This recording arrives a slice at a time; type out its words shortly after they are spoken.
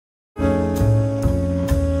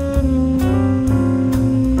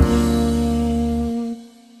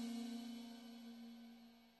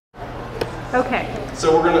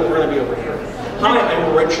So we're gonna be over here. Hi,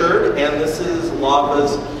 I'm Richard, and this is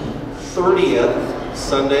Lava's 30th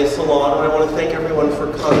Sunday Salon, and I want to thank everyone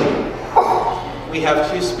for coming. We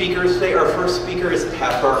have two speakers today. Our first speaker is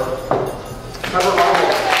Pepper.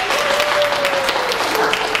 Aarvold.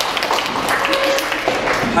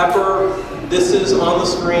 Pepper, this is on the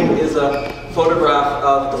screen, is a photograph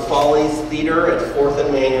of the Follies Theater at 4th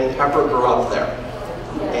and Main, and Pepper grew up there.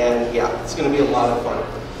 And yeah, it's going to be a lot of fun.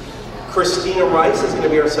 Christina Rice is going to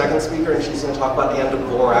be our second speaker, and she's going to talk about Anne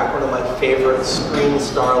Dvorak, one of my favorite screen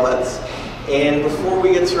starlets. And before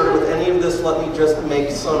we get started with any of this, let me just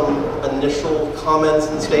make some initial comments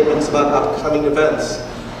and statements about upcoming events.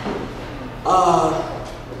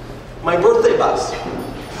 My birthday bus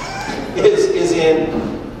is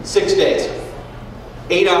in 6 days.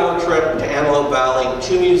 8-hour trip to Antelope Valley,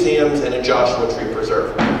 2 museums, and a Joshua Tree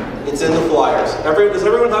Preserve. It's in the flyers. Does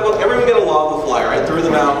everyone get a lava flyer? I threw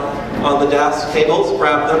them out on the desk tables,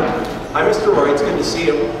 grab them. Hi, Mr. Roy, it's good to see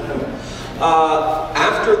you.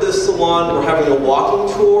 After this salon, we're having a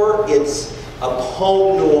walking tour. It's a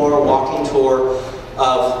poem noir walking tour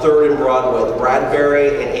of 3rd and Broadway, the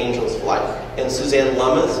Bradbury and Angel's Flight. And Suzanne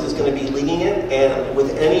Lummis is going to be leading it, and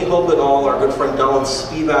with any hope at all, our good friend Donald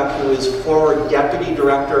Spivak, who is former Deputy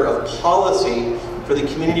Director of Policy for the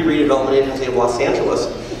Community Redevelopment Agency of Los Angeles,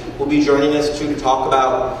 will be joining us to talk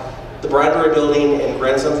about the Bradbury Building and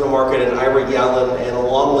Grand Central Market and Ira Yellen, and a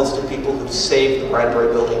long list of people who've saved the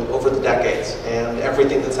Bradbury Building over the decades and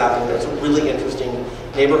everything that's happening there. It's a really interesting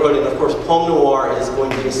neighborhood, and of course, Poem Noir is going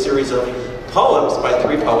to be a series of poems by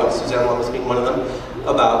 3 poets, Suzanne Lummis being one of them,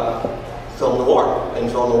 about film noir and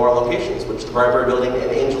film noir locations, which the Bradbury Building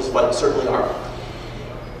and Angel's Flight certainly are.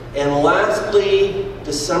 And lastly,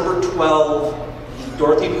 December 12th, the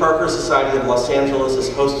Dorothy Parker Society of Los Angeles is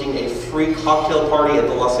hosting a free cocktail party at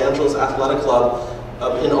the Los Angeles Athletic Club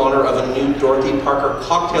in honor of a new Dorothy Parker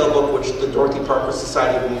cocktail book, which the Dorothy Parker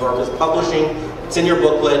Society of New York is publishing. It's in your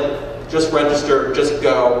booklet. Just register, just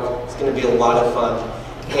go. It's going to be a lot of fun.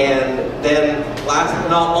 And then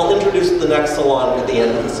I'll introduce the next salon at the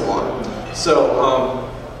end of the salon. So,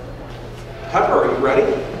 Pepper, are you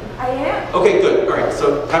ready? I am. Okay, good. All right,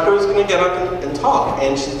 so Pepper is going to get up and talk,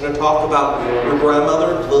 and she's going to talk about her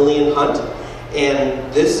grandmother, Lillian Hunt,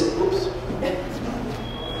 and this, oops.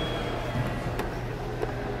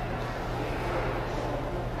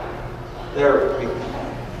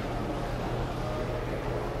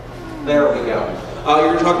 There we go. You're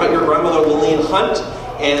going to talk about your grandmother, Lillian Hunt,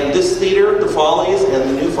 and this theater, the Follies, and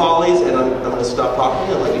the new Follies, and I'm going to stop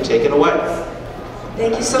talking and let you take it away.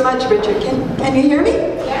 Thank you so much, Richard. Can you hear me?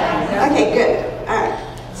 Yeah. Okay, good. All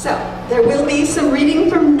right. So, there will be some reading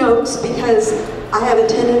from notes because I have a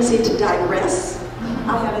tendency to digress.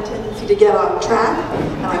 I have a tendency to get off track,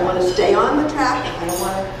 and I want to stay on the track, and I don't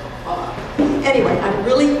want to fall off. Anyway, I'm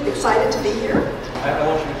really excited to be here. I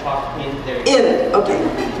want you to talk in there. In it, okay.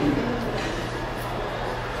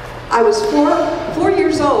 I was four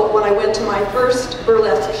years old when I went to my first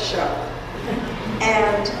burlesque show.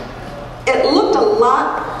 And it looked a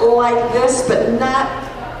lot like this, but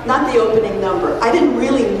not the opening number. I didn't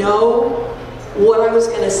really know what I was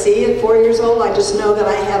going to see at 4 years old. I just know that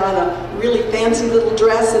I had on a really fancy little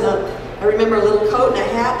dress and I remember a little coat and a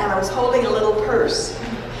hat, and I was holding a little purse.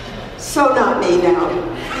 So not me now.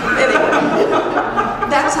 Anyway,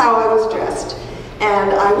 that's how I was dressed.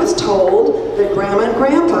 And I was told that Grandma and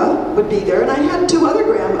Grandpa would be there, and I had another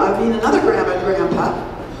Grandma and Grandpa.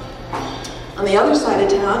 On the other side of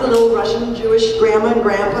town, a little Russian Jewish Grandma and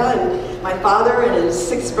Grandpa, and my father and his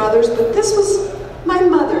 6 brothers, but this was my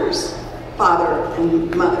mother's father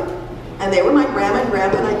and mother. And they were my Grandma and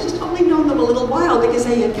Grandpa, and I just only known them a little while because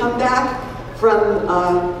they had come back from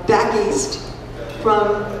back east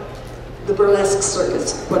from the burlesque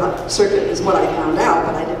circuit is what I found out,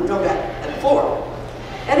 but I didn't know that before.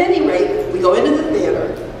 At any rate, we go into the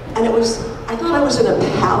theater, and I thought I was in a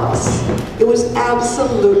palace. It was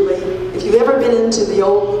absolutely, if you've ever been into the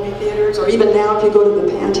old movie theaters, or even now if you go to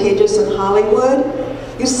the Pantages in Hollywood,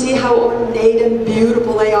 you see how ornate and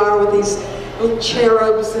beautiful they are with these little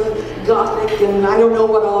cherubs and Gothic and I don't know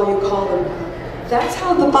what all you call them. That's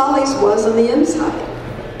how the Follies was on the inside.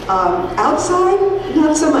 Outside,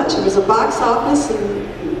 not so much. It was a box office, and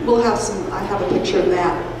I have a picture of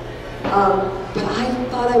that. But I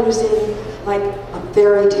thought I was in like a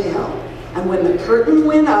fairy tale. And when the curtain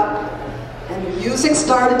went up and the music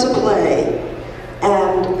started to play,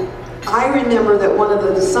 and I remember that one of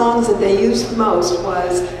the songs that they used most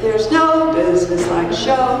was, "There's no business like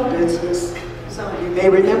show business." Some of you may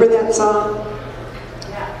remember that song.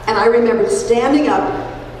 And I remember standing up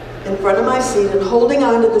in front of my seat and holding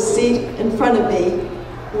on to the seat in front of me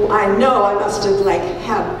Well, I know I must have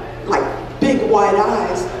had big wide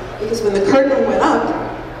eyes, because when the curtain went up,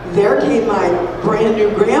 there came my brand new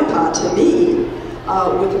grandpa to me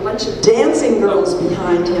with a bunch of dancing girls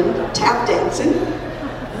behind him, tap dancing.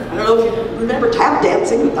 I don't know if you remember tap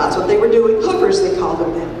dancing, but that's what they were doing. Hookers, they called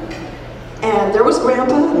them then. And there was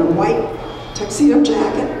Grandpa in a white tuxedo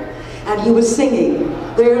jacket, and he was singing,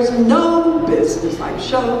 "There's no business like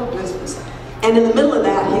show business." And in the middle of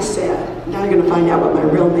that, he said, now you're going to find out what my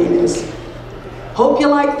real name is. "Hope you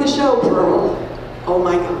like the show, Pearl." Oh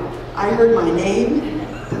my God. I heard my name,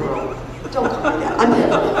 Pearl. Don't call me that. I'm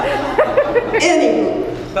terrible.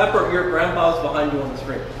 Anywho. Pepper, your grandpa's behind you on the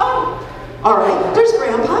screen. Oh, all right. There's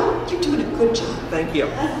Grandpa. You're doing a good job. Thank you.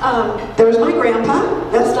 There's my grandpa.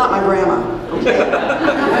 That's not my grandma. Okay.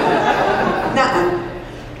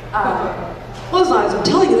 Nuh-uh. Well, as long as I'm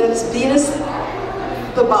telling you, that's Venus,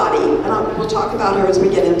 the body, and we'll talk about her as we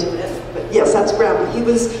get into this. But yes, that's Grandpa. He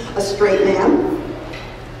was a straight man,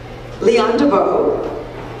 DeVoe,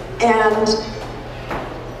 and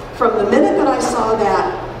from the minute that I saw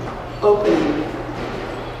that opening,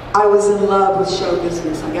 I was in love with show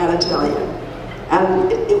business, I gotta tell you.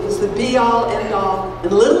 And it was the be-all, end-all.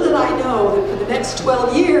 And little did I know that for the next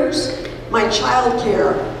 12 years, my child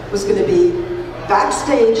care was gonna be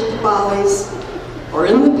backstage at the Follies, or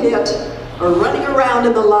in the pit, or running around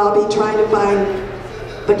in the lobby trying to find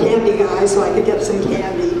the candy guy so I could get some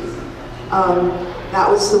candy. That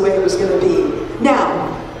was the way it was gonna be.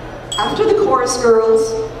 Now, after the chorus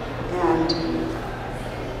girls and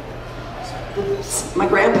my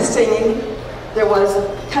grandpa singing, there was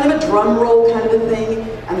kind of a drum roll kind of a thing,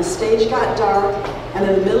 and the stage got dark, and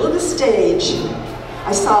in the middle of the stage,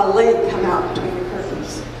 I saw a leg come out between the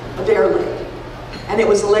curtains, a bare leg, and it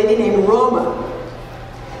was a lady named Roma.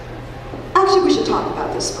 Actually, we should talk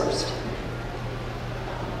about this first.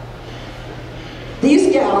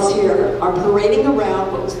 These gals here are parading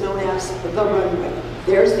around what was known as the runway.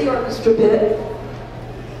 There's the orchestra pit.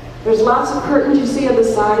 There's lots of curtains you see on the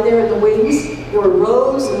side there in the wings. There were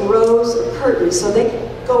rows and rows of curtains, so they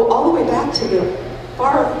go all the way back to the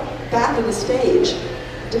far back of the stage,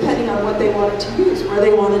 depending on what they wanted to use, where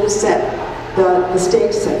they wanted to set the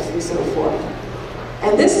stage sets and so forth.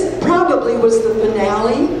 And this probably was the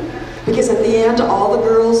finale, because at the end, all the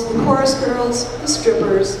girls, the chorus girls, the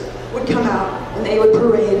strippers, would come out and they would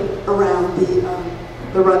parade around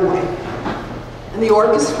the runway. And the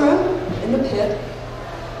orchestra in the pit,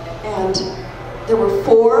 and there were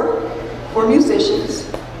four musicians.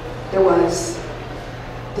 There was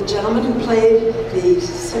the gentleman who played the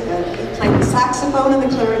saxophone and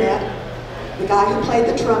the clarinet, the guy who played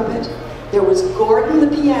the trumpet. There was Gordon, the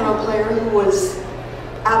piano player, who was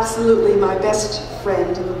absolutely my best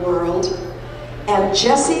friend in the world, and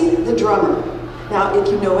Jesse, the drummer. Now, if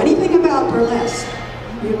you know anything about burlesque,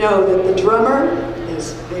 you know that the drummer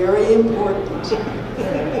is very important.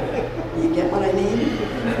 You get what I mean?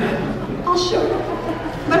 I'll show you.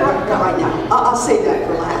 But right now, I'll save that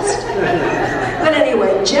for last. But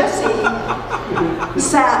anyway, Jesse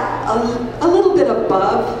sat a little bit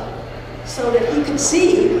above so that he could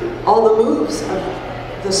see all the moves of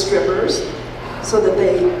the strippers, so that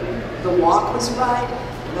the walk was right,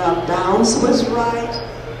 the bounce was right,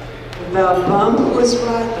 the bump was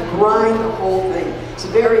right, the grind, the whole thing. It's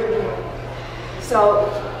very, so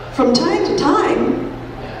from time to time,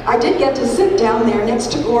 I did get to sit down there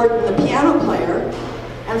next to Gordon, the piano player,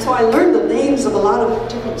 and so I learned the names of a lot of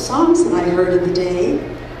different songs that I heard in the day,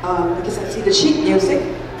 because I see the sheet music,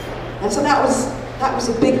 and so that was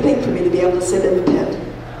a big thing for me to be able to sit in the pit.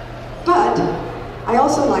 But I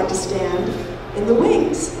also like to stand in the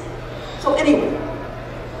wings. So anyway,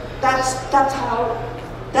 that's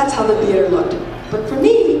how the theater looked. But for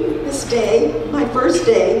me, this day, my first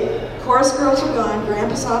day, chorus girls are gone,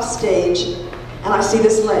 Grandpa's off stage, and I see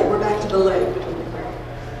this leg. We're back to the leg.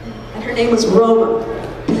 And her name was Roma,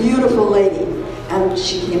 beautiful lady. And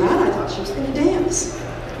she came out, I thought she was going to dance.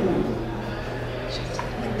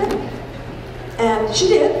 And she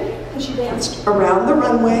did. And she danced around the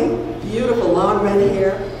runway, beautiful long red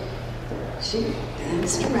hair. She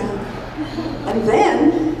danced around. And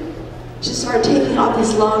then she started taking off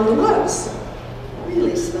these long gloves,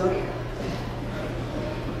 really slow.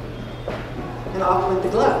 And off went the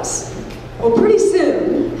gloves. Well, pretty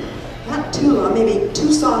soon, not too long, maybe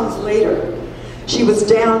 2 songs later, she was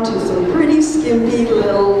down to some pretty skimpy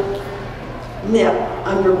little knit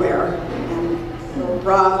underwear and a little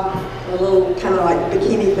bra, a little kind of like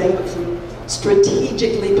bikini thing with some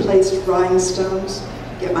strategically placed rhinestones.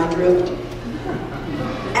 Get my drift?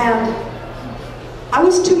 And I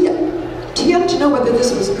was too young to know whether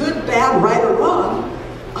this was good, bad, right, or wrong.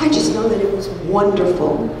 I just know that it was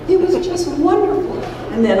wonderful. It was just wonderful.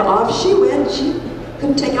 And then off she went. She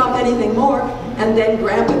couldn't take off anything more. And then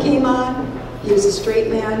Grandpa came on. He was a straight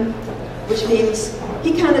man, which means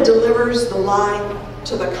he kind of delivers the line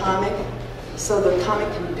to the comic, so the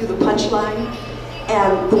comic can do the punchline.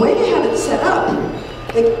 And the way they had it set up,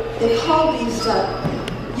 they call these,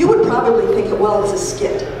 you would probably think it, well, it's a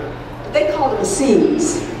skit, but they called them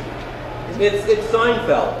scenes. It's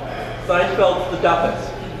Seinfeld. Seinfeld's the Duffus.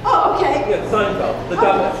 Oh, okay. Yeah, Seinfeld, the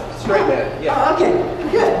Duffus, straight man. Yeah. Oh, okay,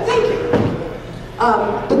 good, thank you.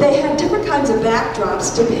 But they had different kinds of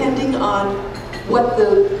backdrops depending on what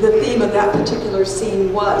the theme of that particular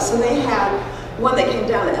scene was. So they had one that came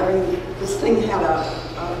down, I mean, this thing had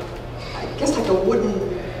I guess like a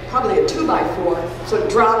wooden, probably a 2x4, so it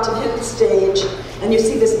dropped and hit the stage, and you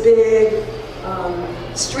see this big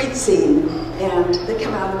street scene, and they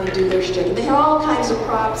come out and they do their shtick. They had all kinds of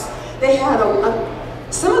props. They had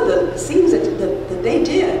some of the scenes that they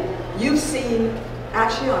did, you've seen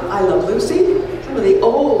actually on I Love Lucy. Some of the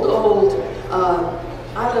old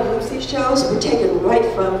I Love Lucy shows were taken right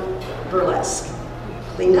from Burlesque.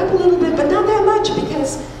 Cleaned up a little bit, but not that much,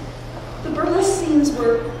 because the burlesque scenes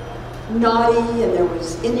were naughty and there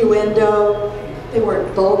was innuendo. They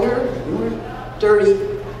weren't vulgar, they weren't dirty,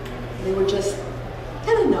 they were just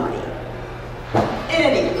kind of naughty.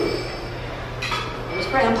 Anywho, there's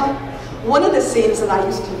Grandpa. One of the scenes that I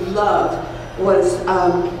used to love was,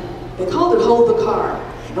 they called it Hold the Car.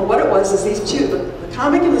 And what it was is these two, the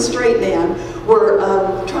comic and the straight man, were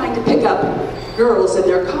trying to pick up girls in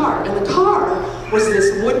their car. And the car was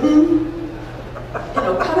this wooden,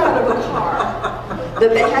 cut out of a car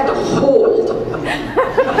that they had to hold,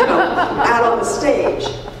 out on the stage.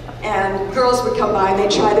 And girls would come by and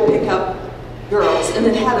they'd try to pick up girls. And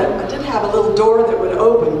it did have a little door that would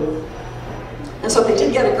open. And so if they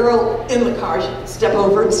did get a girl in the car, she'd step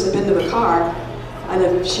over and step into the car. And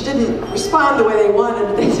if she didn't respond the way they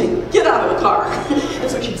wanted, they'd say, get out of the car. And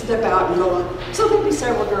so she'd step out and go on. So there'd be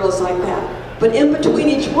several girls like that. But in between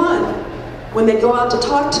each one, when they'd go out to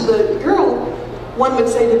talk to the girl, one would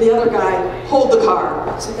say to the other guy, hold the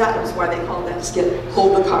car. So that was why they called that skit,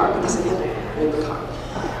 Hold the Car, because they had to hold the car.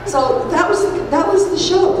 So that was the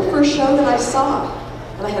show, the first show that I saw.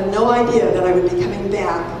 And I had no idea that I would be coming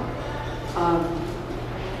back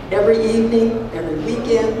every evening, every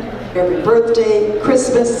weekend, every birthday,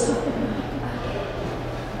 Christmas.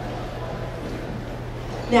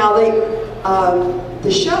 Now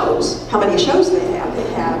the shows, how many shows they had?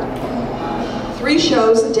 They had 3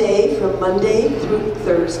 shows a day from Monday through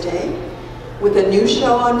Thursday, with a new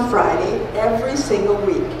show on Friday every single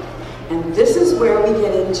week. And this is where we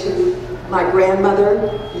get into my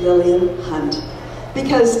grandmother, Lillian Hunt.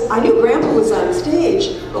 Because I knew Grandpa was on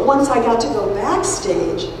stage, but once I got to go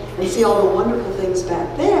backstage and see all the wonderful things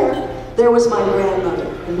back there, there was my grandmother.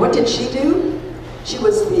 And what did she do? She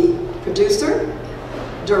was the producer,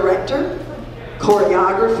 director,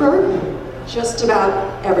 choreographer, just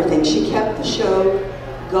about everything. She kept the show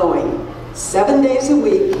going 7 days a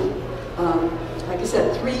week. Like I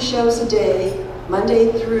said, 3 shows a day,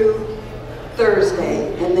 Monday through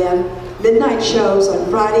Thursday, and then midnight shows on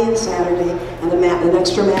Friday and Saturday, and an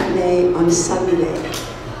extra matinee on Sunday.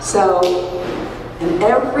 So, and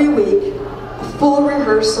every week, a full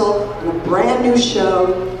rehearsal, and a brand new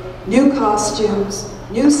show, new costumes,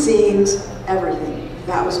 new scenes, everything.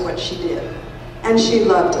 That was what she did. And she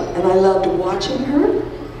loved it, and I loved watching her.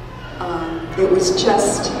 It was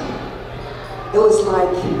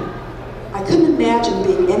like, I couldn't imagine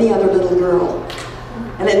being any other little girl.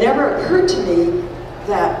 And it never occurred to me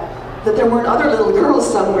that there weren't other little girls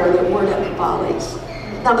somewhere that weren't at the Follies.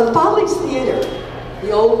 Now the Follies Theater,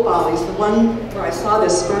 the old Follies, the one where I saw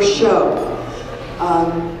this first show,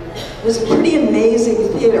 was a pretty amazing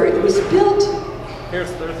theater. It was built...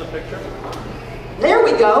 There's a picture. There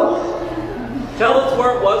we go. Tell us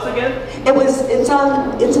where it was again.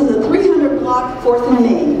 It's in the 300 block 4th and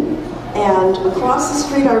Main. And across the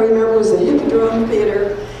street, I remember, was a Hippodrome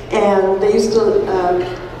Theater, and they used to,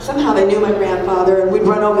 somehow they knew my grandfather, and we'd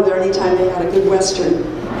run over there anytime they had a good Western,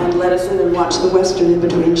 and let us in and watch the Western in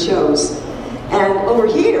between shows. And over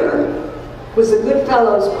here was the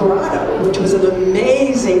Goodfellows Grotto, which was an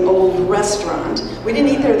amazing old restaurant. We didn't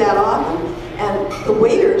eat there that often, and the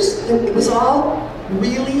waiters, it was all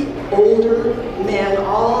really older men,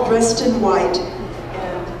 all dressed in white.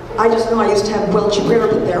 I just know I used to have Welsh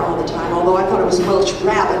rarebit there all the time, although I thought it was Welsh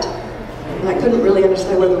rabbit. And I couldn't really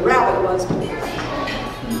understand where the rabbit was. But,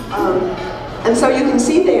 and so you can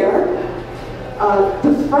see there,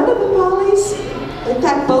 the front of the Follies, in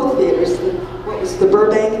fact both theaters, what was the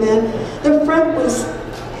Burbank then, the front was,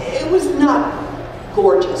 it was not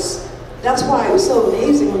gorgeous. That's why it was so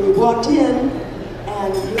amazing when you walked in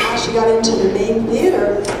and you actually got into the main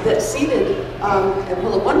theater that seated, well,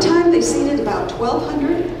 at one time they seated about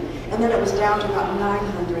 1,200, and then it was down to about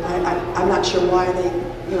 900. I'm not sure why they,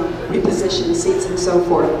 repositioned seats and so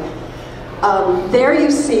forth. There you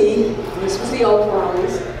see, this was the old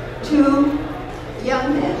Follies, two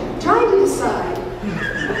young men trying to decide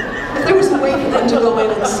if there was a way for them to go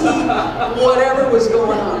in and see whatever was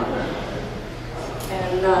going on.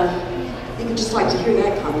 And you can just like to hear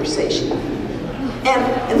that conversation.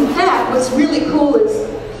 And in fact, what's really cool is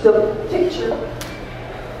the picture.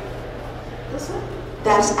 This one?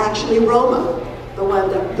 That's actually Roma,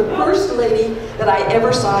 the first lady that I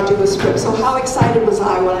ever saw do a strip. So how excited was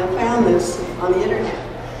I when I found this on the internet?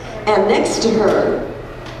 And next to her,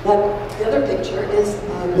 the other picture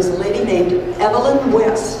was a lady named Evelyn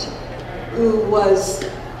West, who was,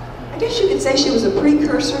 I guess you could say she was a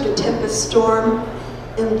precursor to Tempest Storm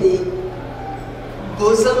in the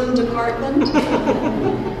bosom department.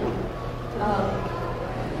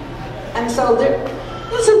 And so the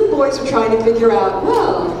boys are trying to figure out,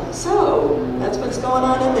 well, so that's what's going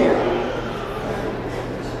on in there.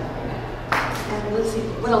 And let's see,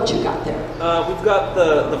 what else you got there? We've got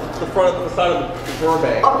the front of the side of the door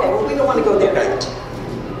bay. Okay, well we don't want to go there yet.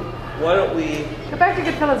 Why don't we go back to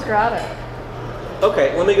Goodfellas Grotto?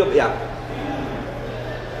 Okay, let me go. Yeah.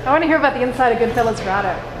 I want to hear about the inside of Goodfellas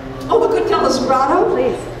Grotto. Oh, the Goodfellas Grotto?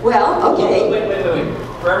 Please. Well, okay. Wait.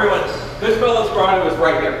 For everyone, Goodfellas Grotto is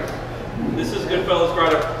right here. This is Goodfellas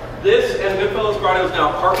Grotto. This and Goodfellas Grotto is now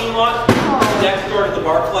a parking lot next door to the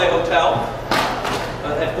Barclay Hotel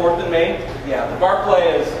at 4th and Main. Yeah, the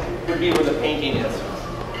Barclay would be where the painting is.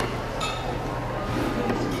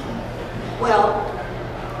 Well,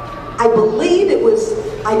 I believe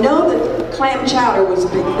I know that clam chowder was a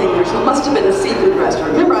big thing there, so it must have been a seafood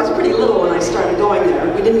restaurant. Remember, I was pretty little when I started going there.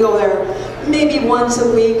 We didn't go there maybe once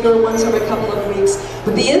a week or once every couple of weeks.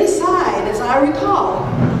 But the inside, as I recall,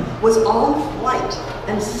 was all white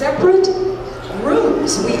and separate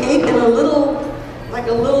rooms. We ate in a little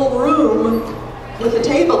room with a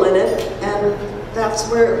table in it, and that's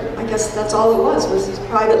where, I guess that's all it was these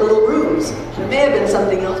private little rooms. There may have been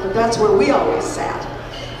something else, but that's where we always sat.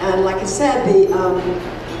 And like I said,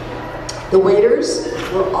 the waiters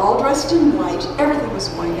were all dressed in white. Everything was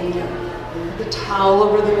white in there. The towel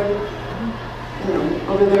over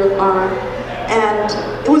their arm. And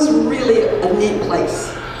it was really a neat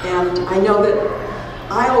place. And I know that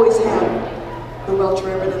I always had the Welch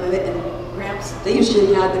Rarebit and Gramps. They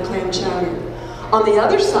usually had the clam chowder. On the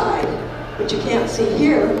other side, which you can't see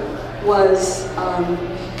here, was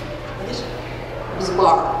I guess it was a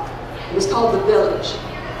bar. It was called the Village.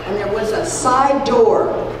 And there was a side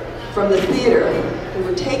door from the theater that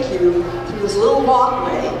would take you through this little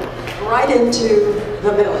walkway right into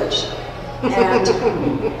the Village. And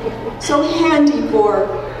so handy for,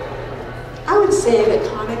 I would say that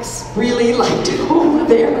comics really liked it over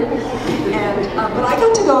there. And, but I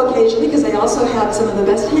got to go occasionally because they also had some of the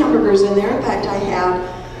best hamburgers in there. In fact, I had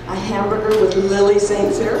a hamburger with Lily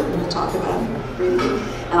St. Cyr, we'll talk about it briefly.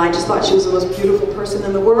 And I just thought she was the most beautiful person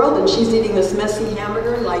in the world, and she's eating this messy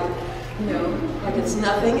hamburger like, like it's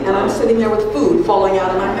nothing, and I'm sitting there with food falling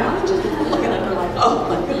out of my mouth, and just looking at her like, oh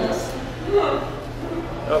my goodness.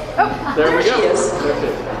 Oh, there we go. She is.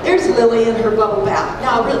 There's Lily in her bubble bath.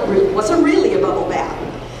 Now, it wasn't really a bubble bath.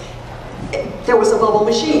 There was a bubble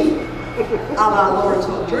machine. A la Lawrence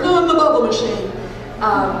will turn on the bubble machine.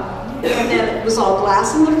 And then it was all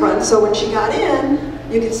glass in the front, so when she got in,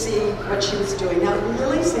 you could see what she was doing. Now,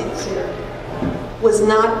 Lily St. Cyr was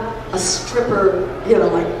not a stripper,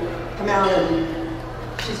 like come out and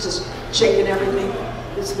she's just shaking everything.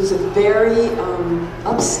 This was a very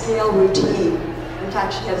upscale routine. In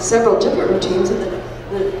fact, she had several different routines, and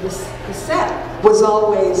the set was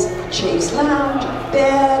always a chaise lounge, a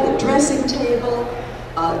bed, a dressing table,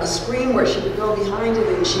 a screen where she would go behind it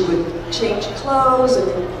and she would change clothes,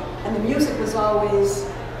 and the music was always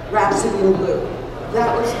Rhapsody in Blue.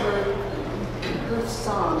 That was her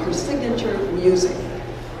song, her signature music.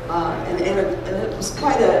 And it was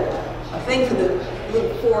quite a thing for the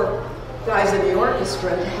little 4 guys in the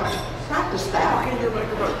orchestra to have to practice that.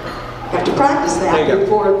 Have to practice that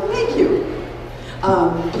before, thank you,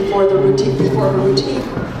 before her routine.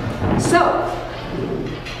 So,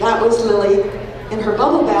 that was Lily in her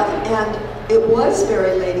bubble bath, and it was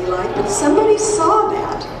very ladylike, but somebody saw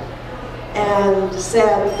that and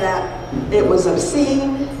said that it was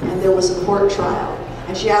obscene and there was a court trial.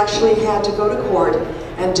 And she actually had to go to court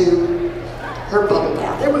and do her bubble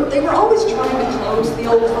bath. They were always trying to close the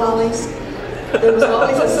old Follies. There was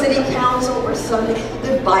always a city council or something.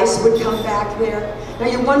 The vice would come back there. Now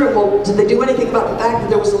you wonder, well, did they do anything about the fact that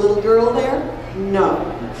there was a little girl there? No,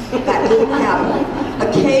 that didn't happen.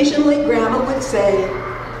 Occasionally, Grandma would say,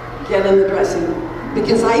 get in the dressing room.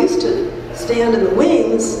 Because I used to stand in the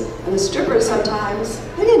wings, and the strippers sometimes,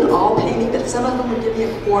 they didn't all pay me, but some of them would give me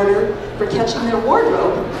a quarter for catching their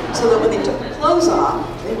wardrobe, so that when they took their clothes off,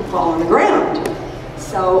 they would fall on the ground.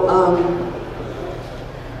 So,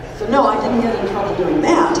 so no, I didn't get in trouble doing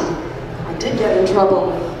that. I did get in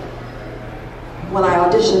trouble when I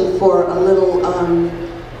auditioned for a little,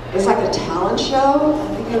 it was like a talent show.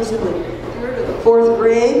 I think I was in the 3rd or the 4th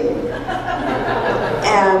grade.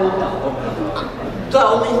 And the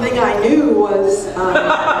only thing I knew was,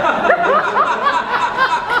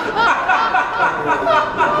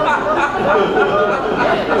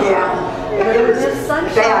 yeah, it was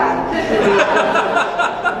bad.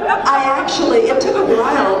 It took a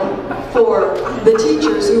while for the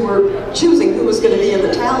teachers who were choosing who was going to be in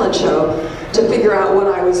the talent show to figure out what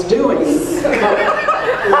I was doing.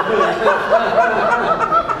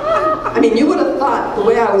 I mean, you would have thought the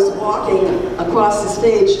way I was walking across the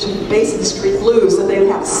stage to Basin Street Blues that they would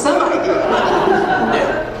have some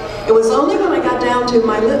idea. It was only when I got down to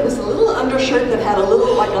my lip was a little undershirt that had a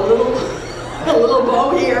little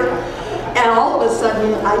bow here. And all of a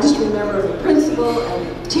sudden, I just remember the principal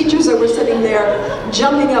and the teachers that were sitting there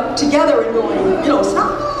jumping up together and going, you know,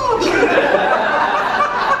 stop!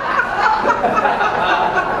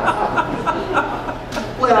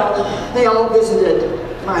 Well, they all visited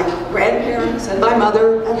my grandparents and my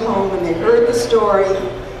mother at home, and they heard the story.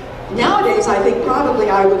 Nowadays, I think probably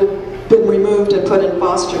I would have been removed and put in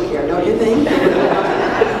foster care, don't you think?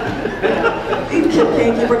 The kid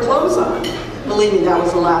can't keep her clothes on. Believe me, that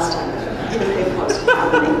was the last time anything close to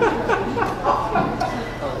happening.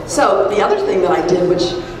 So the other thing that I did,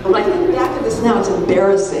 which when I think back at this now, it's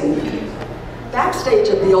embarrassing. Backstage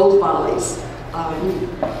at the old Follies,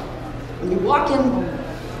 when you walk in,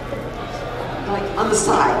 like on the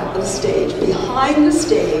side of the stage, behind the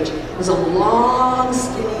stage was a long,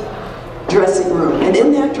 skinny dressing room, and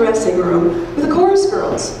in that dressing room were the chorus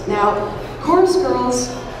girls. Now, chorus girls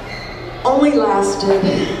only lasted,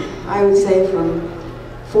 I would say, from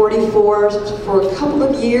 44 for a couple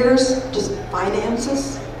of years, just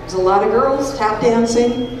finances. There was a lot of girls tap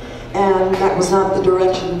dancing, and that was not the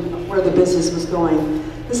direction of where the business was going.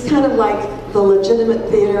 It's kind of like the legitimate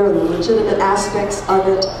theater and the legitimate aspects of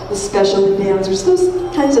it, the specialty dancers, those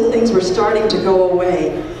kinds of things were starting to go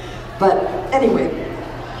away. But anyway,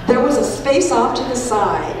 there was a space off to the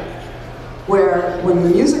side where when the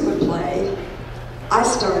music would play, I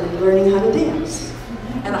started learning how to dance.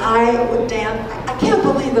 And I would dance. I can't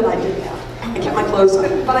believe that I did that. I kept my clothes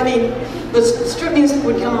on. But I mean, the strip music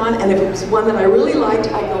would come on, and if it was one that I really liked,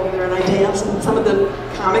 I'd go over there and I'd dance, and some of the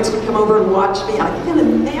comics would come over and watch me. I can't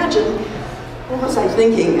imagine what was I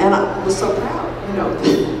thinking, and I was so proud, you know,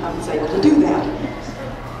 that I was able to do that.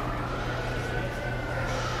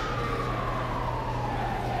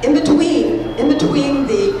 In between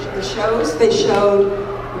the shows, they showed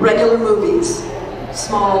regular movies,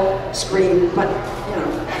 small screen, but you know,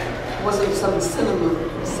 it wasn't some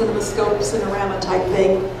cinemascope, cinerama type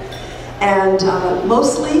thing. And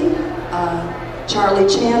mostly Charlie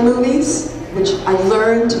Chan movies, which I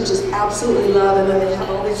learned to just absolutely love. And then they have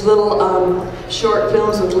all these little short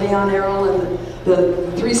films with Leon Errol and the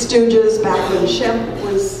Three Stooges back when Shemp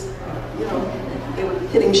was, you know, they were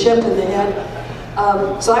hitting Shemp in the head.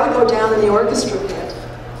 So I would go down in the orchestra pit.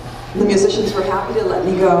 The musicians were happy to let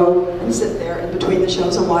me go and sit there in between the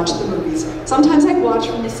shows and watch the movies. Sometimes I'd watch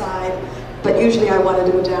from the side, but usually I wanted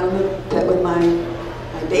to go down in the pit with my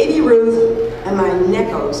Baby Ruth and my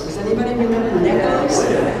Neckos. Does anybody remember Neckos?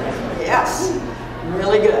 Yes,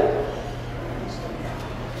 really good.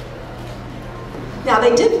 Now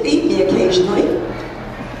they did feed me occasionally.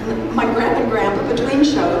 My grandpa and grandpa between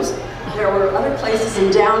shows. There were other places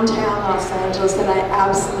in downtown Los Angeles that I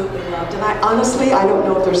absolutely loved. And I honestly, I don't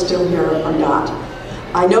know if they're still here or not.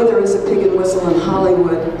 I know there is a Pig and Whistle in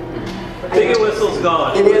Hollywood. Pig and Whistle's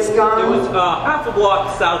gone. It is gone? It was half a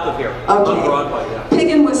block south of here, on Broadway, yeah. Pig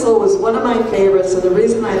and Whistle was one of my favorites, and the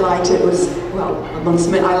reason I liked it was, well, amongst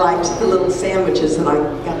me, I liked the little sandwiches that I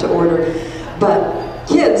got to order. But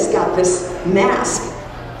kids got this mask.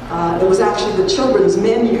 It was actually the children's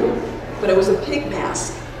menu, but it was a pig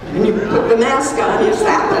mask. And you put the mask on, you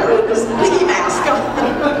sat there with this piggy mask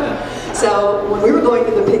on. So when we were going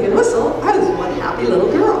to the Pig and Whistle, I was one happy little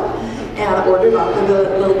girl. And I ordered off of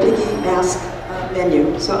the little piggy mask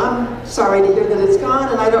menu. So I'm sorry to hear that it's gone,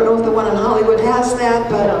 and I don't know if the one in Hollywood has that,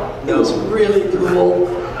 but it was really cool.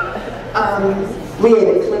 We ate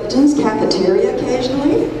at Clifton's cafeteria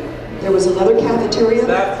occasionally. There was another cafeteria.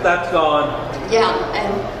 That's gone. Yeah,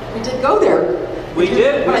 and we did go there. We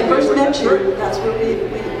did. When I first met you, that's where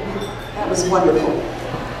that was wonderful.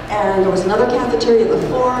 And there was another cafeteria at the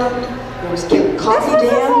Forum. There was coffee This was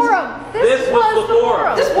dance. the Forum. This was the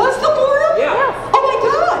Forum. This was the Forum? Yeah. Oh my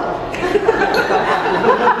God!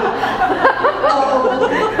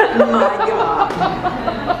 Oh my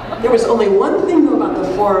God! There was only one thing though about the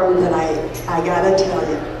Forum that I gotta tell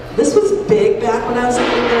you. This was big back when I was a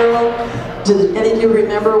little girl. Did any of you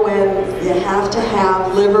remember when you have to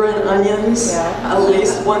have liver and onions at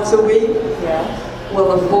least once a week? Yeah.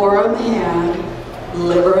 Well, the Forum had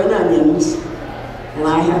liver and onions, and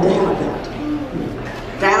I had to have that.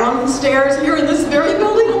 Downstairs here in this very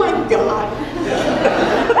building, oh my God.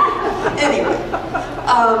 Anyway,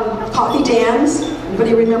 Coffee Dan's.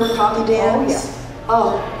 Anybody remember Coffee Dan's?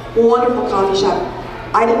 Oh, wonderful coffee shop.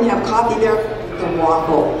 I didn't have coffee there, the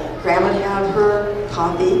waffle. Grandma would have her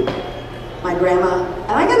coffee, my grandma,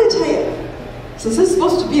 and I gotta tell you, since this is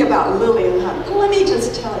supposed to be about Lillian, let me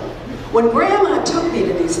just tell you, when Grandma took me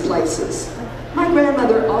to these places, my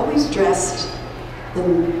grandmother always dressed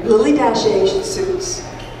in Lily Dash suits,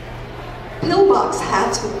 pillbox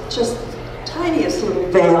hats with just tiniest little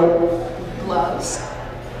veil, gloves,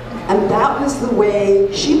 and that was the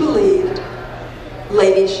way she believed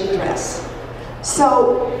ladies should dress.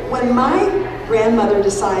 So when my grandmother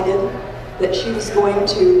decided that she was going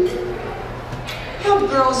to have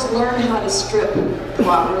girls learn how to strip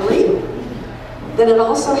properly, then it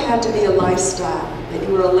also had to be a lifestyle, that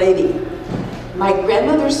you were a lady. My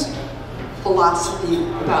grandmother's philosophy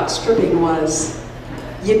about stripping was,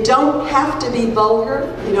 you don't have to be vulgar,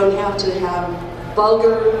 you don't have to have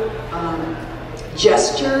vulgar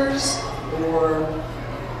gestures or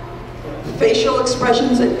facial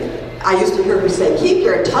expressions. I used to hear her say, keep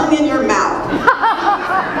your tongue in your mouth.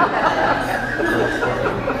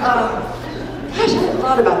 Gosh, I hadn't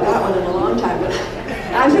thought about that one in a long time, but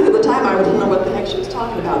I think at the time I didn't know what the heck she was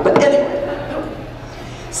talking about. But anyway,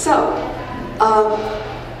 so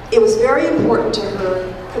it was very important to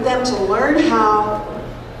her for them to learn how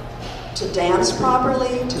to dance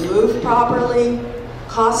properly, to move properly,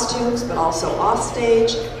 costumes, but also off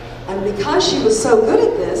stage. And because she was so good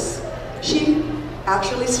at this, she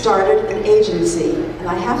actually started an agency. And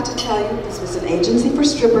I have to tell you, this was an agency for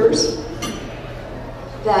strippers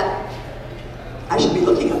that I should be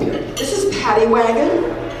looking up here. This is Patty Wagon.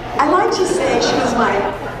 I like to say she was my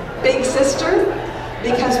big sister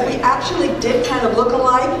because we actually did kind of look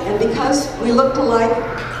alike, and because we looked alike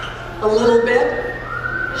a little bit,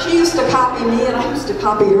 she used to copy me and I used to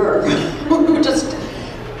copy her.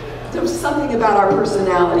 There was something about our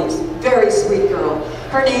personalities. Very sweet girl.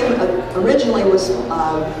 Her name originally was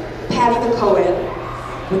Patty the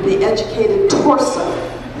Co-Ed with the educated torso.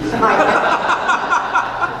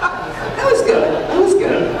 That was good. That was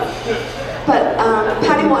good. But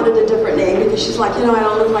Patty wanted a different name because she's like, you know, I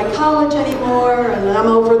don't look like college anymore, and I'm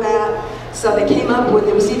over that. So they came up with,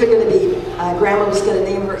 it was either going to be, Grandma was going to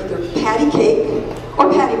name her either Patty Cake or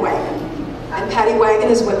Patty Wagon. And Patty Wagon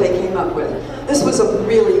is what they came up with. This was a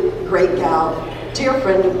really great gal, dear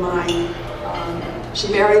friend of mine. She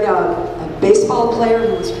married a baseball player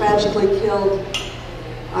who was tragically killed.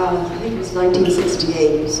 I think it was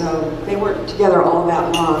 1968, so they weren't together all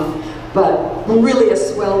that long. But really a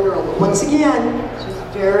swell girl. But once again,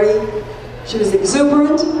 she was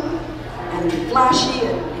exuberant and flashy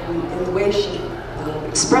in the way she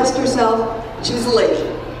expressed herself. She was a lady.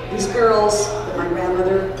 These girls that my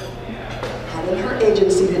grandmother had in her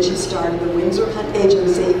agency that she started, the Windsor Hunt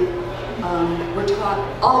Agency, were taught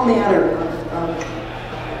all manner of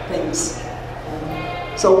things.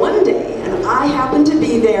 So one day, and I happened to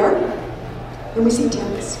be there, and we see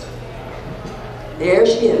Tempest. There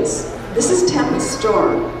she is. This is Tempest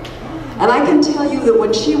Storm. And I can tell you that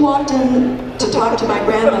when she walked in to talk to my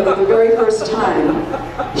grandmother the very first time,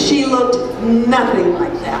 she looked nothing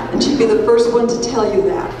like that. And she'd be the first one to tell you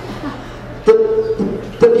that.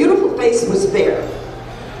 The beautiful face was there.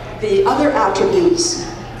 The other attributes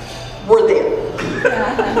were there.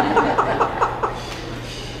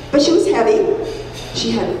 But she was heavy.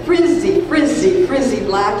 She had frizzy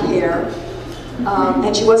black hair.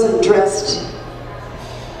 And she wasn't dressed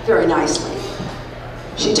very nicely.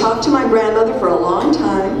 She talked to my grandmother for a long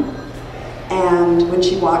time, and when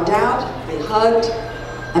she walked out, they hugged,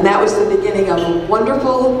 and that was the beginning of a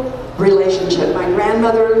wonderful relationship. My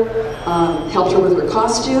grandmother helped her with her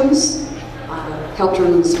costumes, helped her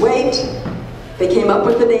lose weight. They came up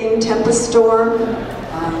with the name Tempest Storm.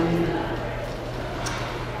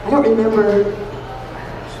 I don't remember.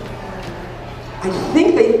 I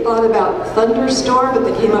think they thought about Thunderstorm, but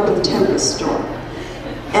they came up with Tempest Storm.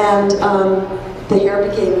 And the hair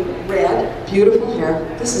became red, beautiful hair.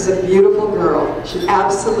 This is a beautiful girl. She's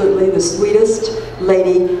absolutely the sweetest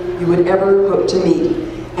lady you would ever hope to meet.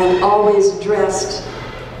 And always dressed,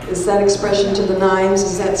 is that expression to the nines?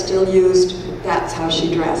 Is that still used? That's how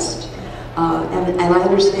she dressed. And I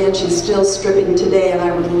understand she's still stripping today, and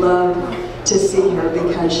I would love to see her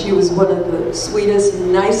because she was one of the sweetest,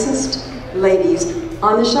 nicest ladies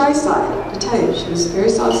on the shy side. To tell you, she was very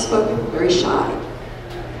soft-spoken, very shy.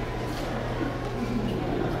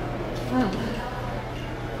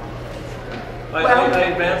 I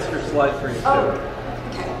advanced your slide for you too. Oh,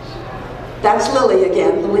 okay. That's Lily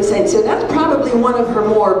again, Lily Saint. So that's probably one of her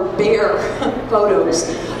more bare photos.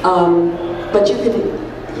 But you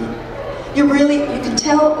can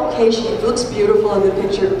tell, okay, she looks beautiful in the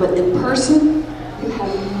picture, but in person, you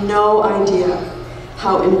have no idea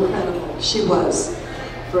how incredible she was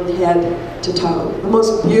from head to toe. The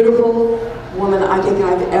most beautiful woman I think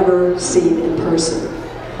I've ever seen in person.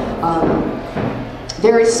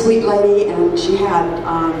 Very sweet lady, and she had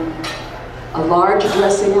a large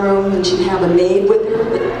dressing room, and she'd have a maid with her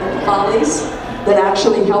at the Follies that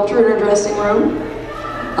actually helped her in her dressing room.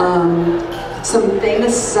 Some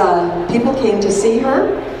famous people came to see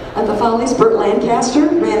her at the Follies. Burt Lancaster,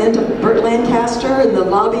 ran into Burt Lancaster in the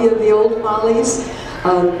lobby of the old Follies.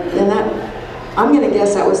 And that, I'm going to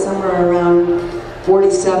guess that was somewhere around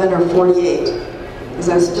 47 or 48, because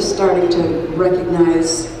I was just starting to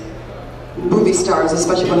recognize movie stars,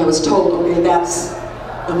 especially when I was told, okay, that's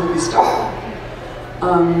a movie star.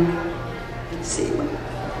 Let's see.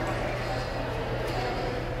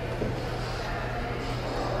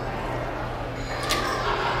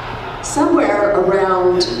 Somewhere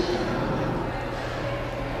around,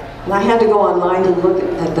 and I had to go online to look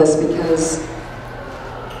at this because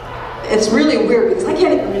it's really weird, because I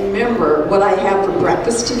can't even remember what I had for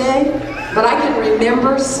breakfast today, but I can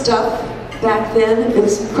remember stuff back then.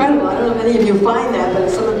 It's incredible. I don't know if any of you find that, but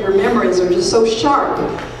some of your memories are just so sharp.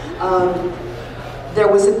 There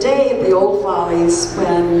was a day at the old Follies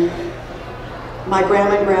when my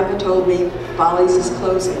grandma and grandpa told me Follies is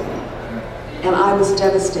closing. And I was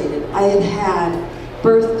devastated. I had had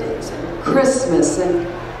birthdays and Christmas, and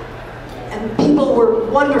people were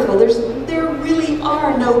wonderful. There really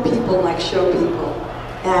are no people like show people.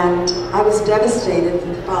 And I was devastated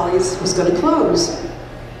that the Follies was going to close.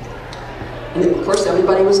 And of course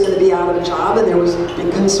everybody was going to be out of a job, and there was a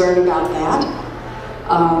big concern about that.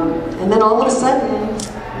 And then all of a sudden,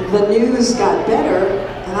 the news got better,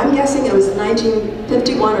 and I'm guessing it was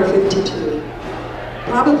 1951 or 52.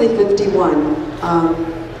 Probably 51,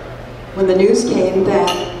 when the news came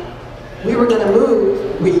that we were going to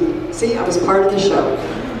move. See, I was part of the show.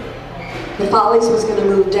 The Follies was going to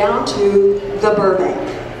move down to the Burbank.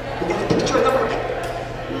 We got a picture of the Burbank.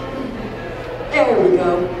 There we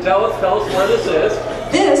go. Tell us where this is.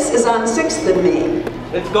 This is on 6th and Main.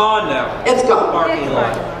 It's gone now. It's gone. Parking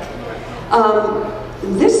lot.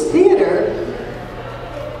 This theater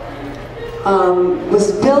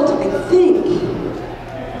was built, I think,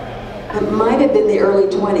 it might have been the early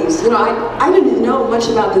 20s. You know, I didn't know much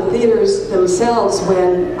about the theaters themselves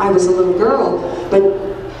when I was a little girl, but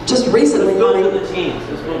just recently... It was built in the teens.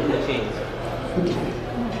 It was built in the teens. Okay.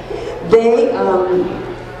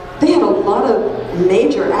 They had a lot of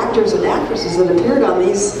major actors and actresses that appeared on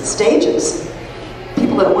these stages.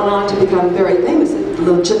 People that went on to become very famous,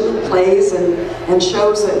 legitimate plays and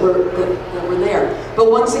shows that were there.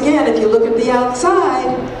 But once again, if you look at the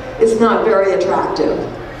outside, it's not very attractive.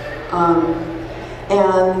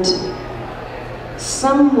 And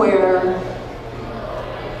somewhere,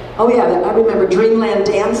 oh yeah, I remember Dreamland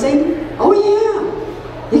Dancing. Oh yeah,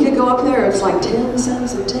 you could go up there. It's like 10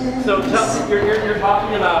 cents a dance. So you're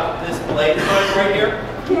talking about this blade joint right here?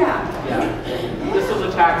 Yeah. Yeah. This was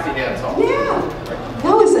a taxi dance hall. Yeah.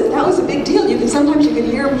 That was a big deal. Sometimes you could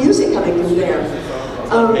hear music coming from there.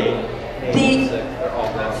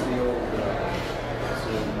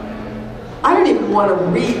 I don't even want to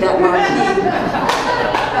read that marquee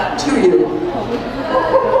to you.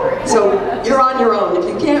 So you're on your own. If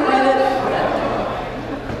you can't read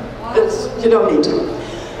it, you don't need to.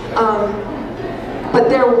 But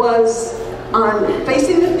there was,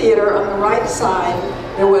 facing the theater on the right side,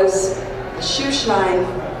 there was a shoe shine,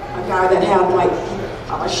 a guy that had like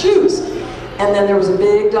shoes. And then there was a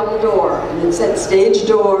big double door, and it said stage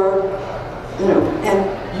door, you know,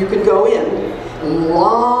 and you could go in.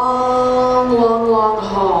 Long, long, long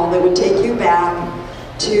hall that would take you back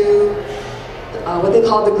to what they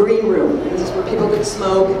call the green room. This is where people could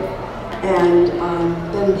smoke, and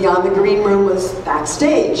then beyond the green room was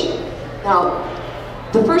backstage. Now,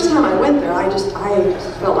 the first time I went there, I just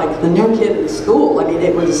felt like the new kid in school. I mean,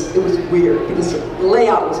 it was weird because the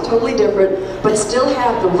layout was totally different, but still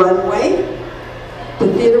had the runway. The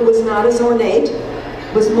theater was not as ornate.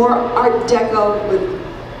 It was more Art Deco with,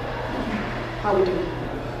 how we do?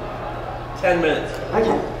 10 minutes.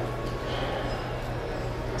 Okay.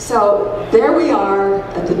 So there we are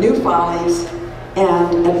at the new Follies,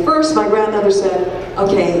 and at first my grandmother said,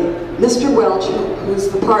 okay, Mr. Welch, who's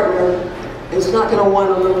the partner, is not going to want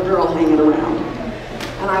a little girl hanging around.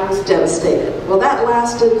 And I was devastated. Well, that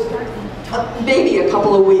lasted maybe a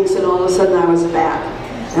couple of weeks, and all of a sudden I was back.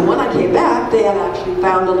 And when I came back, they had actually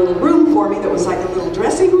found a little room for me that was like a little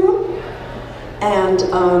dressing room. And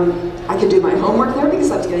I could do my homework there because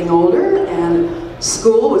I was getting older, and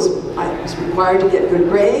school I was required to get good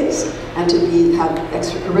grades and to have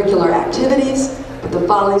extracurricular activities, but the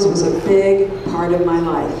Follies was a big part of my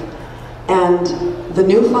life. And the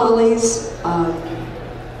new Follies,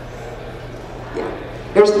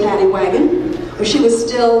 there's Patty Wagon. She was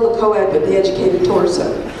still the co-ed but the educated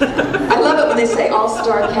torso. I love it when they say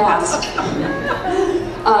all-star cast.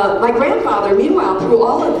 My grandfather, meanwhile, through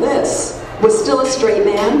all of this, was still a straight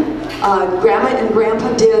man. Grandma and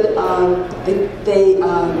Grandpa did, they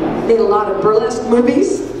made a lot of burlesque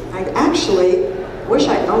movies. I actually wish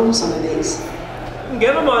I'd owned some of these. You can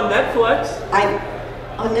get them on Netflix.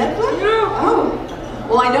 On Netflix? Yeah. Oh.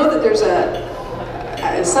 Well, I know that there's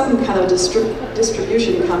some kind of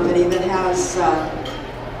distribution company that has,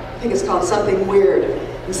 I think it's called Something Weird.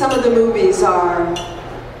 And some of the movies are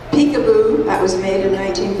Peekaboo, that was made in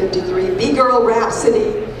 1953, B-Girl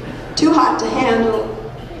Rhapsody, Too Hot to Handle,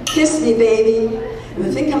 Kiss Me Baby. And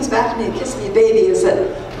the thing comes back to me, Kiss Me Baby, is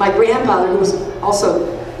that my grandfather, who was also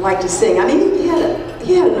liked to sing, I mean, he had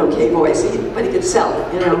an okay voice, but he could sell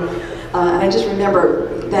it, you know. And I just remember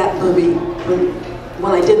that movie,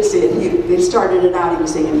 when I did see it, they started it out, he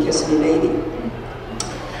was singing Kiss Me Baby.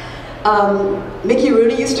 Mickey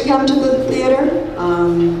Rooney used to come to the theater.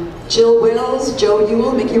 Jill Wills, Joe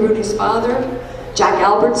Yule, Mickey Rooney's father, Jack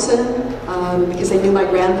Albertson, because they knew my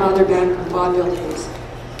grandfather back in vaudeville days.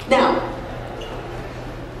 Now,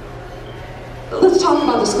 let's talk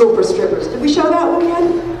about the School for Strippers. Did we show that one yet?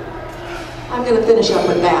 I'm going to finish up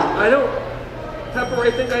with that. I don't, Pepper,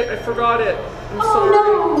 I think I forgot it. I'm sorry.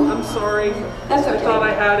 No. I'm sorry. That's okay. I thought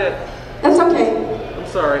I had it. That's okay. I'm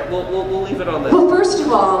sorry. We'll leave it on this. Well, first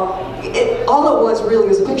of all it was really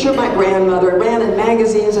was a picture of my grandmother. It ran in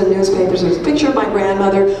magazines and newspapers. It was a picture of my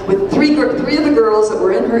grandmother with three of the girls that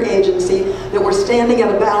were in her agency that were standing at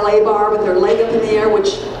a ballet bar with their leg up in the air,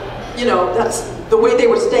 which, you know, that's the way they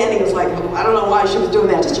were standing was like, I don't know why she was doing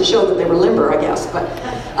that, just to show that they were limber, I guess. But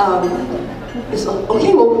it's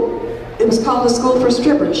okay, well, it was called a School for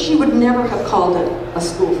Strippers. She would never have called it a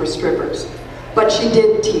school for strippers, but she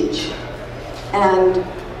did teach. And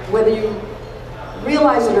whether you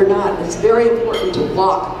realize it or not, it's very important to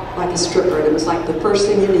walk like a stripper. And it was like the first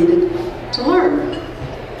thing you needed to learn.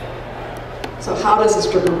 So how does a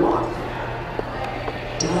stripper walk?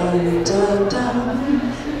 Dun dun dun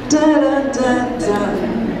dun dun dun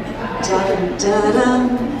dun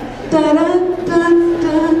dun dun dun dun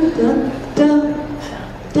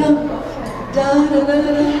dun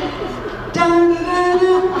dun dun.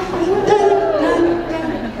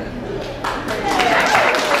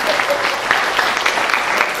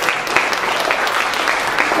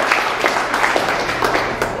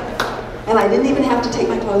 And I didn't even have to take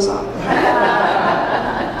my clothes off.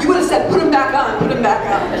 You would have said, put them back on, put them back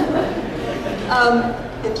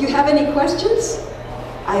on. If you have any questions,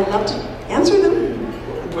 I'd love to answer them.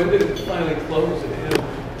 When did it finally close at him?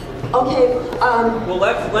 Okay. Well,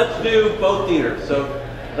 let's do both theaters. So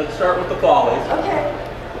let's start with the Follies. Okay.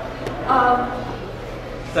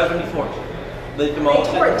 74. They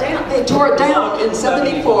demolished it. They tore it down in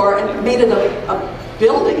 74 and made it a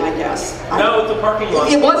building, I guess. No, it's a parking lot.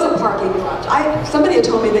 It was a parking lot. Somebody had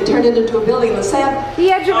told me they turned it into a building. The sad. The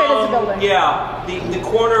edge of it is a building. Yeah, the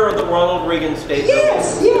corner of the Ronald Reagan State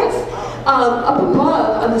Yes, Building. yes. Up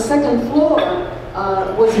above, on the second floor,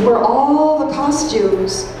 was where all the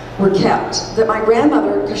costumes were kept. That my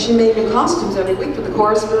grandmother, because she made new costumes every week for the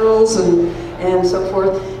chorus girls and so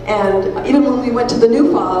forth. And even when we went to the new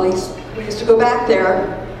Follies, we used to go back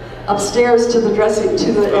there, upstairs to the dressing,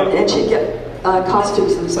 and she'd get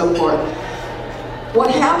costumes and so forth.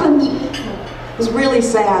 What happened was really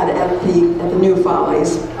sad at the new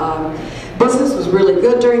Follies. Business was really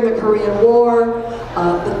good during the Korean War.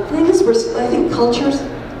 But things were, I think culture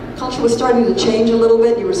was starting to change a little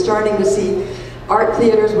bit. You were starting to see art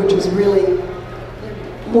theaters, which was really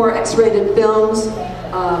more X-rated films.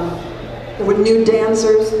 There were new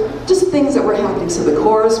dancers, just things that were happening. So the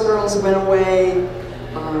chorus girls went away.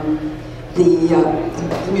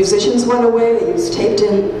 The musicians went away. They used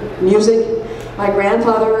taped-in music. My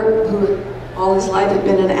grandfather, who all his life had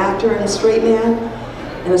been an actor and a straight man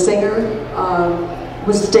and a singer,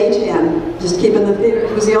 was a stagehand, just keeping the theater.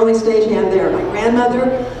 He was the only stagehand there. My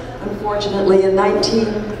grandmother, unfortunately, in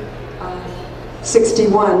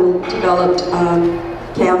 1961, developed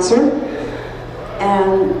cancer.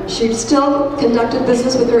 And she still conducted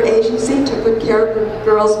business with her agency, took good care of her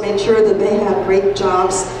girls, made sure that they had great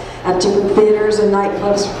jobs at different theaters and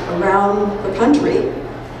nightclubs around the country.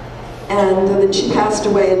 And then she passed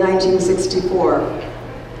away in 1964.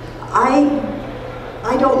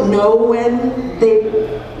 I don't know when the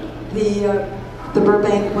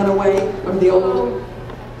Burbank went away, or the old.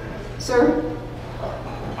 Sir?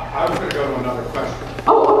 I was going to go to another question.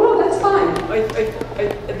 Oh no, that's fine.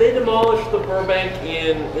 They demolished the Burbank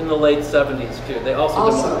in the late 70s too. They also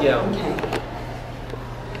Okay.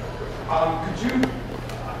 Could you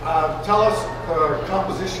tell us the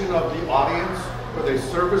composition of the audience? Were they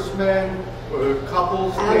servicemen? Were they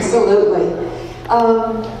couples? Absolutely.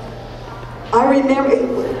 I remember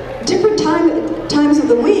different times of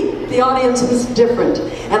the week, the audience was different.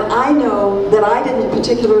 And I know that I didn't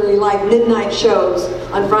particularly like midnight shows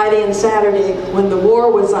on Friday and Saturday when the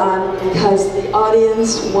war was on, because the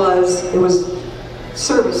audience was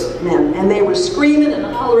servicemen, and they were screaming and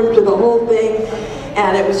hollering through the whole thing,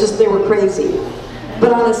 and it was just, they were crazy.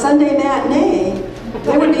 But on a Sunday matinee,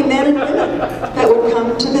 there would be men and women that would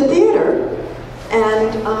come to the theater.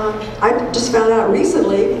 And I just found out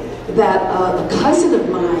recently that a cousin of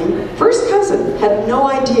mine, first cousin, had no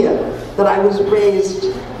idea that I was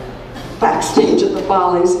raised backstage at the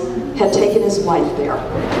Follies, had taken his wife there.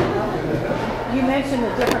 You mentioned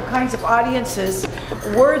the different kinds of audiences.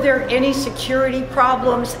 Were there any security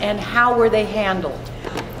problems, and how were they handled?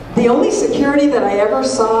 The only security that I ever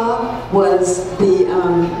saw was we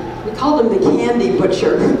called him the candy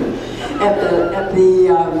butcher at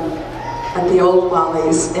the old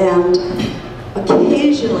Follies, and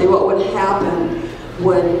occasionally what would happen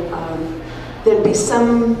would there'd be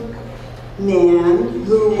some man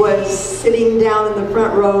who was sitting down in the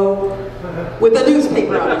front row with a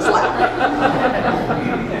newspaper on his lap.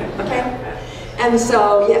 Okay? And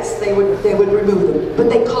so, yes, they would remove them. But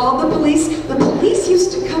they called the police. The police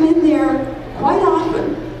used to come in there quite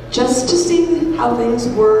often just to see how things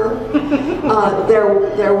were. There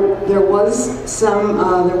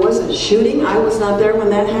was a shooting. I was not there when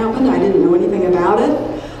that happened. I didn't know anything about it.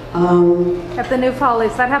 At the New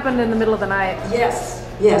Follies, that happened in the middle of the night. Yes,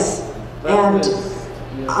 yes. And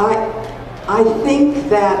I think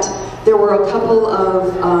that there were a couple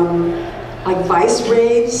of like vice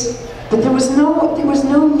raves, but there was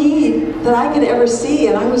no need that I could ever see,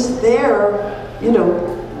 and I was there, you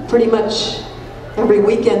know, pretty much every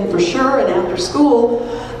weekend for sure, and after school,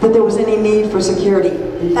 that there was any need for security.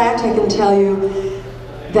 In fact, I can tell you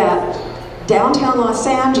that downtown Los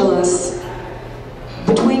Angeles,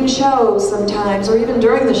 between shows sometimes, or even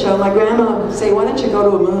during the show, my grandma would say, "Why don't you go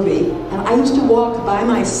to a movie?" And I used to walk by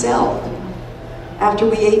myself after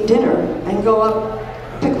we ate dinner and go up,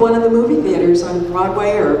 pick one of the movie theaters on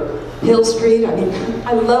Broadway or Hill Street. I mean,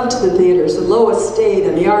 I loved the theaters, the Lois State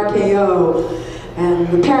and the RKO and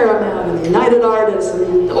the Paramount and the United Artists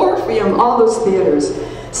and the Orpheum, all those theaters.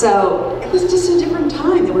 So it was just a different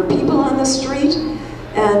time. There were people on the street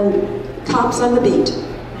and cops on the beat.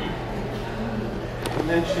 You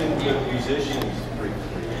mentioned the musicians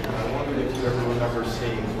briefly, and I wondered if you ever remember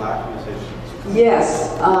seeing black musicians.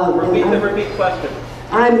 Yes. Repeat question.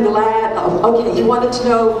 I'm glad. Oh, okay, you wanted to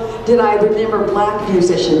know, did I remember black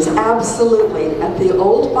musicians? Absolutely. At the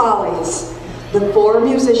old Follies, the 4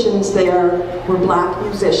 musicians there were black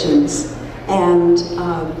musicians. And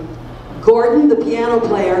Gordon, the piano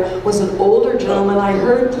player, was an older gentleman. I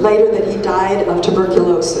heard later that he died of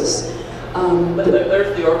tuberculosis.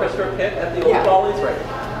 There's the orchestra pit at the old Follies, right?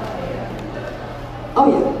 Oh,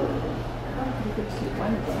 yeah.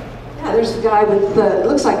 Yeah, there's a guy with it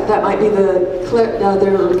looks like that might be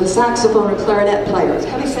the saxophone or clarinet player. It's a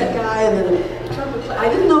heavy-set guy, and then a trumpet player. I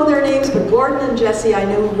didn't know their names, but Gordon and Jesse I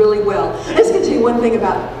knew really well. I just going to tell you one thing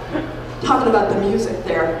about talking about the music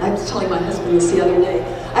there. I was telling my husband this the other day.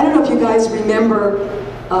 I don't know if you guys remember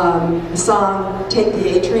the song "Take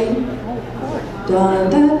the A Train." Dun,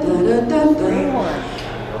 dun, dun, dun, dun, dun.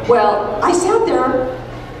 Well, I sat there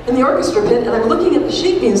in the orchestra pit, and I'm looking at the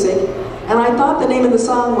sheet music, and I thought the name of the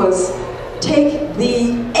song was "Take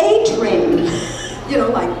the A Train." You know,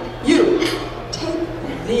 like you. Take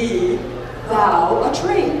thou a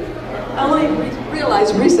train. I only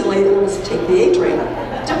realized recently that it was "Take the A Train."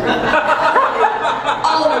 Different.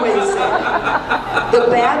 All always say. The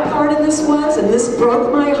bad part of this was, and this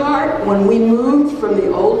broke my heart, when we moved from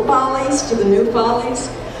the old Follies to the new Follies,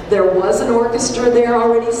 there was an orchestra there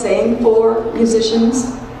already, same 4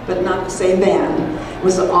 musicians, but not the same band. It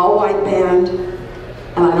was an all-white band,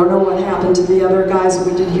 and I don't know what happened to the other guys. I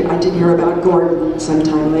did hear about Gordon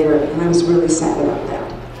sometime later, and I was really sad about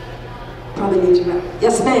that. Probably need to know.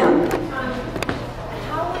 Yes, ma'am.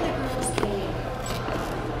 How were the girls paid?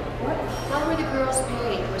 What? How were the girls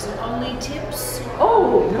paid? Was it only tips?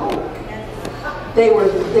 Oh, no.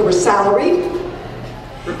 They were salaried.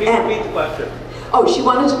 Repeat the question. Oh, she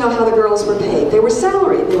wanted to know how the girls were paid. They were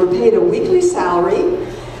salaried. They were paid a weekly salary,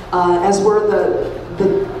 as were the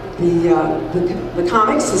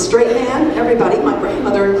comics, the straight man, everybody, my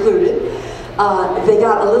grandmother included. They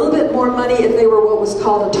got a little bit more money if they were what was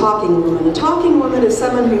called a talking woman. A talking woman is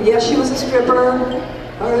someone who, yes, she was a stripper,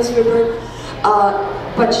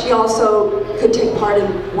 but she also could take part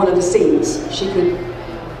in one of the scenes. She could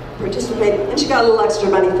participate, and she got a little extra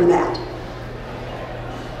money for that.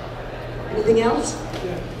 Anything else?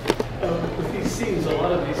 Yeah. With these scenes, a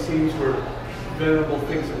lot of these scenes were venerable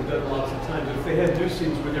things that were done lots of times. If they had new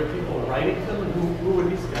scenes, were there people writing them, and who were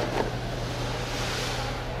these guys?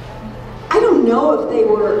 I don't know if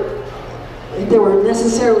they were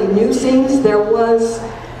necessarily new scenes. There was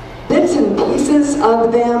bits and pieces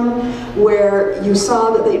of them where you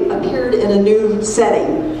saw that they appeared in a new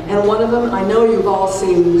setting. And one of them, I know you've all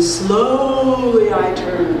seen, Slowly I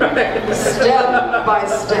Turn, Step by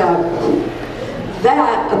Step.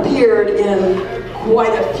 That appeared in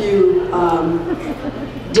quite a few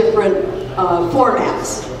different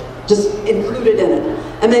formats, just included in it.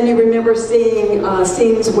 And then you remember seeing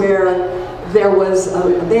scenes where there was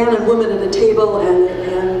a man and woman at a table, and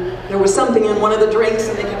there was something in one of the drinks,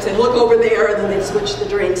 and they kept saying, look over there, and then they'd switch the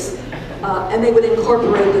drinks. And they would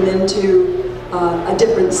incorporate them into a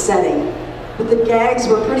different setting. But the gags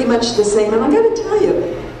were pretty much the same, and I gotta tell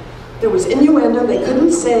you, there was innuendo. They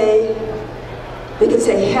could say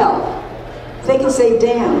hell. They could say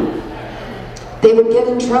damn. They would get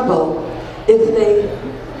in trouble if they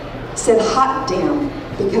said hot damn,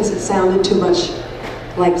 because it sounded too much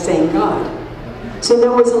like saying God. So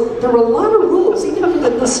there were a lot of rules, even for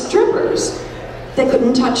the strippers. They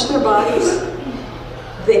couldn't touch their bodies.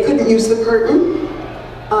 They couldn't use the curtain.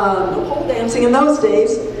 No pole dancing in those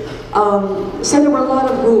days. So there were a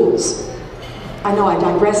lot of rules. I know I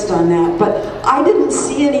digressed on that, but I didn't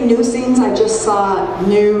see any new scenes. I just saw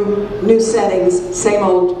new settings, same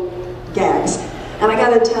old gags. And I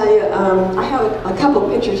got to tell you, I have a couple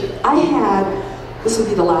pictures. This would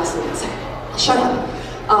be the last thing I'll say. Shut up.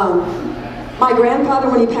 My grandfather,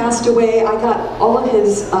 when he passed away, I got all of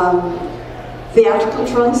his theatrical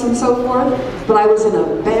trunks and so forth, but I was in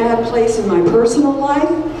a bad place in my personal life,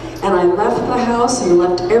 and I left the house and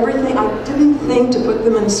left everything. I didn't think to put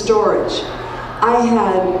them in storage. I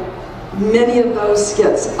had many of those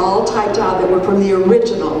skits all typed out that were from the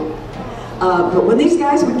original. But when these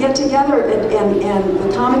guys would get together and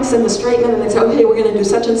the comics and the straight men, and they'd say, okay, we're going to do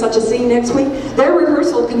such and such a scene next week, their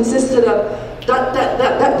rehearsal consisted of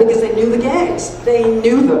because they knew the gags. They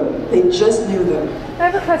knew them. They just knew them. I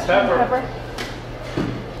have a question, Pepper.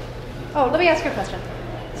 Oh, let me ask you a question.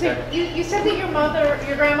 So you said that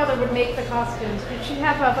your grandmother would make the costumes. Did she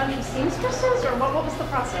have a bunch of seamstresses, or what was the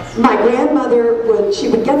process? My grandmother would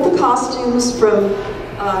get the costumes from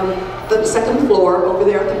the second floor over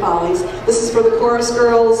there at the Follies. This is for the chorus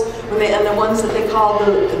girls, and the ones that they called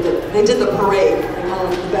they did the parade. They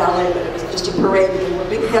called it the ballet, but it was just a parade. They wore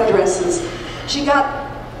big headdresses. She got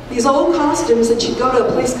these old costumes, and she'd go to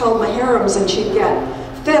a place called Maharam's, and she'd get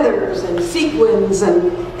feathers and sequins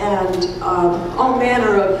and all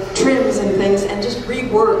manner of trims and things, and just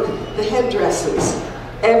rework the headdresses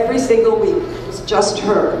every single week. It was just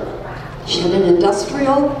her. She had an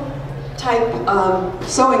industrial type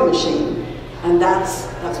sewing machine, and that's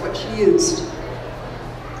what she used.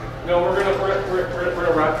 No, we're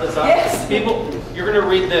gonna wrap this up. Yes. People, you're gonna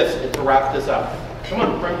read this to wrap this up. Come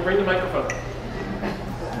on, bring the microphone.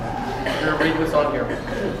 You're gonna read this on here.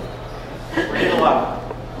 Read it aloud.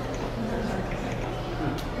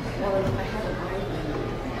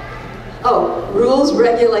 Oh, rules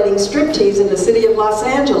regulating striptease in the city of Los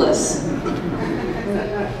Angeles.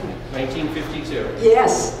 1952.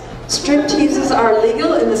 Yes. Stripteases are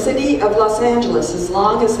legal in the city of Los Angeles as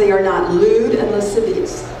long as they are not lewd and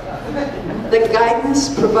lascivious. The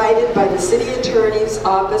guidance provided by the city attorney's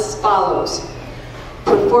office follows.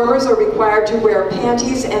 Performers are required to wear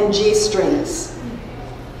panties and G-strings.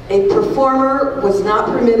 A performer was not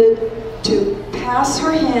permitted to pass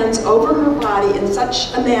her hands over her body in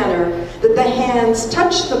such a manner that the hands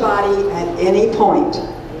touch the body at any point.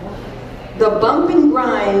 The bump and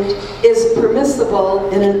grind is permissible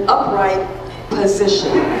in an upright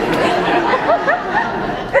position.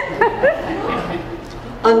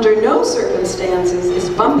 Under no circumstances is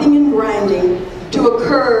bumping and grinding to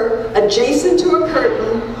occur adjacent to a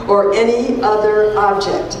curtain or any other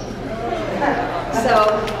object.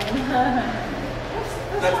 So,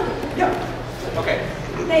 yeah, okay.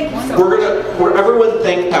 Thank you so much. Everyone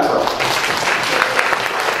thank Pepper.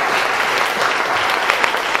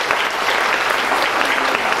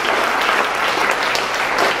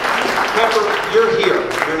 Pepper, you're here.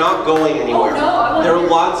 You're not going anywhere. Oh, no, there are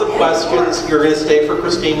lots of questions. You're going to stay for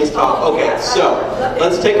Christina's talk. Okay, so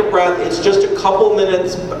let's take a breath. It's just a couple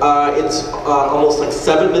minutes. It's almost like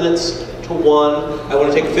 7 minutes to 1. I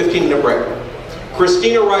want to take a 15-minute break.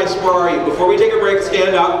 Christina Rice, where are you? Before we take a break,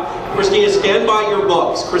 stand up. Christina, stand by your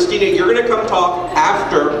books. Christina, you're going to come talk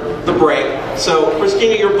after the break. So,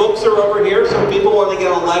 Christina, your books are over here, so people want to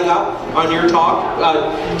get a leg up on your talk.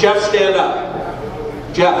 Jeff, stand up.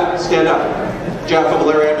 Jeff, stand up. Jeff of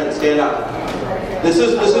Lillian, stand up. This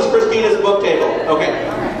is Christina's book table. Okay.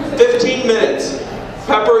 15 minutes.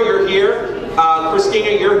 Pepper, you're here.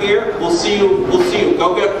 Christina, you're here. We'll see you.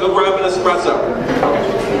 Go grab an espresso.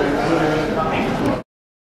 Okay.